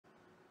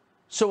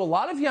So a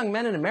lot of young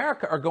men in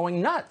America are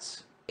going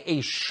nuts. A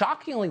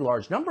shockingly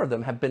large number of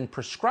them have been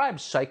prescribed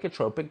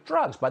psychotropic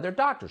drugs by their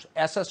doctors,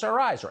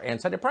 SSRIs or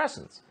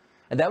antidepressants.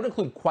 And that would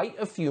include quite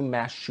a few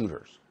mass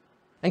shooters.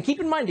 And keep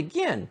in mind,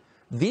 again,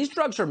 these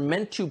drugs are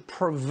meant to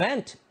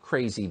prevent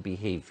crazy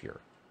behavior.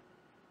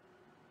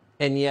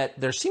 And yet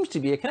there seems to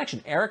be a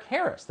connection. Eric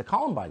Harris, the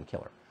Columbine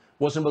killer,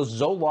 was on both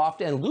Zoloft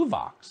and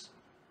Luvox.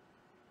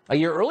 A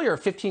year earlier, a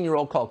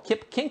 15-year-old called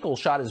Kip Kinkle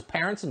shot his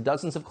parents and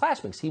dozens of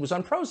classmates. He was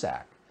on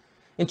Prozac.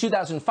 In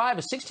 2005,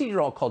 a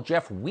 16-year-old called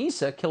Jeff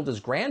Wiesa killed his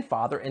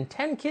grandfather and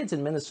 10 kids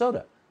in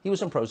Minnesota. He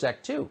was on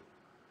Prozac too.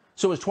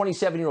 So was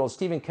 27-year-old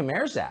Stephen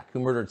Kamerzak, who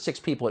murdered 6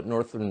 people at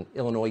Northern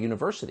Illinois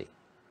University.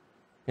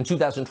 In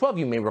 2012,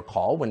 you may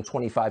recall, when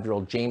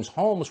 25-year-old James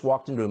Holmes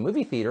walked into a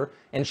movie theater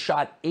and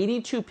shot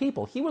 82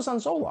 people. He was on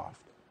Zoloft.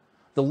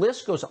 The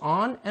list goes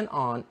on and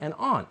on and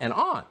on and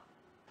on.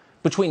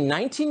 Between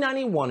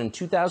 1991 and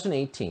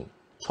 2018,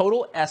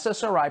 total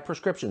SSRI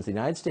prescriptions in the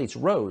United States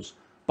rose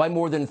by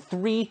more than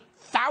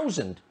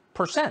 3,000%.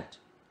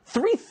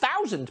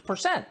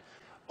 3,000%.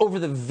 Over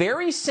the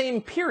very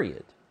same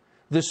period,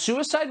 the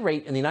suicide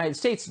rate in the United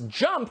States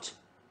jumped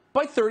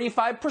by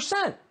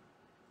 35%.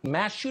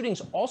 Mass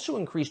shootings also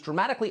increased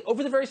dramatically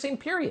over the very same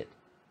period.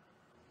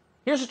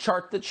 Here's a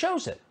chart that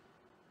shows it.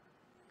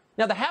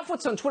 Now, the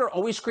half-wits on Twitter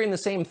always scream the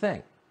same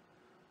thing.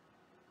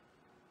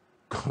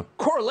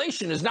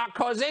 Correlation is not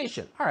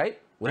causation. All right,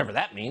 whatever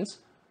that means.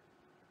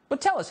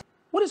 But tell us,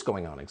 what is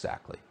going on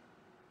exactly?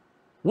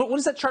 What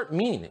does that chart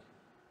mean?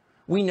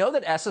 We know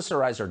that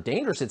SSRIs are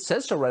dangerous. It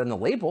says so right on the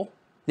label.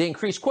 They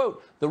increase,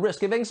 quote, the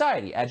risk of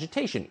anxiety,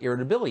 agitation,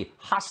 irritability,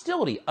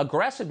 hostility,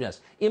 aggressiveness,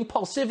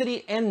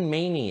 impulsivity, and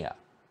mania.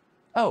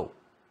 Oh,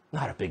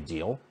 not a big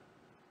deal.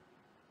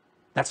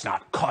 That's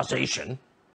not causation.